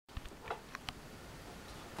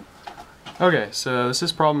Okay, so this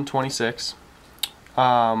is problem 26.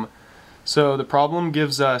 So the problem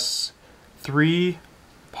gives us 3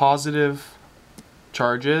 positive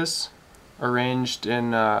charges arranged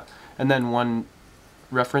in, and then one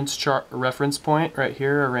reference point right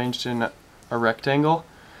here arranged in a rectangle.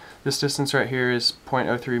 This distance right here is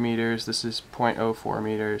 0.03 meters. This is 0.04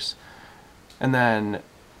 meters. And then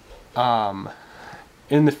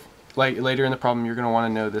later in the problem, you're going to want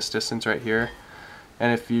to know this distance right here.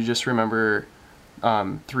 And if you just remember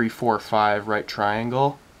 3, 4, 5 right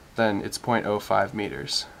triangle, then it's 0.05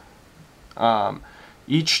 meters.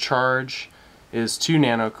 Each charge is 2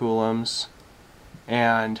 nanocoulombs,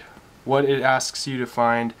 and what it asks you to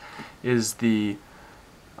find is the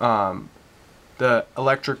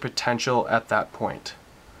electric potential at that point.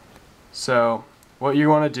 So what you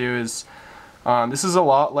want to do is, this is a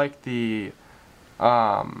lot like the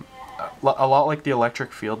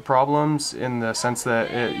electric field problems in the sense that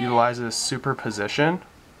it utilizes superposition.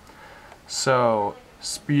 So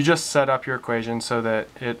you just set up your equation so that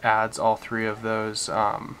it adds all 3 of those,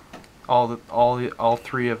 all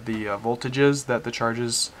 3 of the voltages that the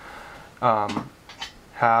charges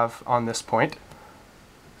have on this point.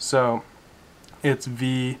 So it's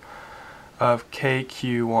V of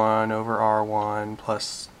KQ1 over R1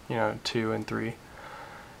 plus 2 and 3,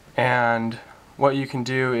 and what you can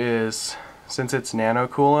do is, since it's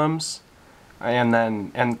nanocoulombs,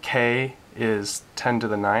 and K is 10 to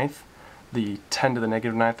the 9th, the 10 to the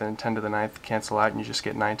negative 9th and 10 to the 9th cancel out, and you just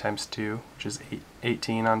get 9 times 2, which is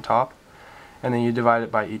 18 on top. And then you divide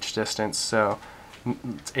it by each distance, so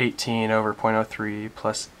it's 18 over 0.03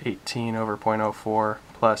 plus 18 over 0.04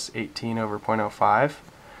 plus 18 over 0.05.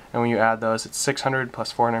 And when you add those, it's 600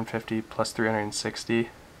 plus 450 plus 360,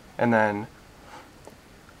 and then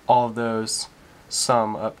all of those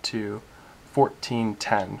sum up to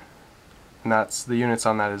 1410, and that's the units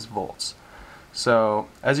on that is volts. So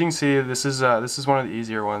as you can see, this is one of the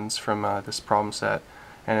easier ones from this problem set,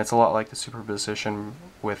 and it's a lot like the superposition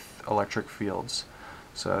with electric fields.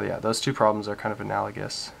 So yeah, those 2 problems are kind of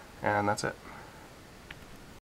analogous, and that's it.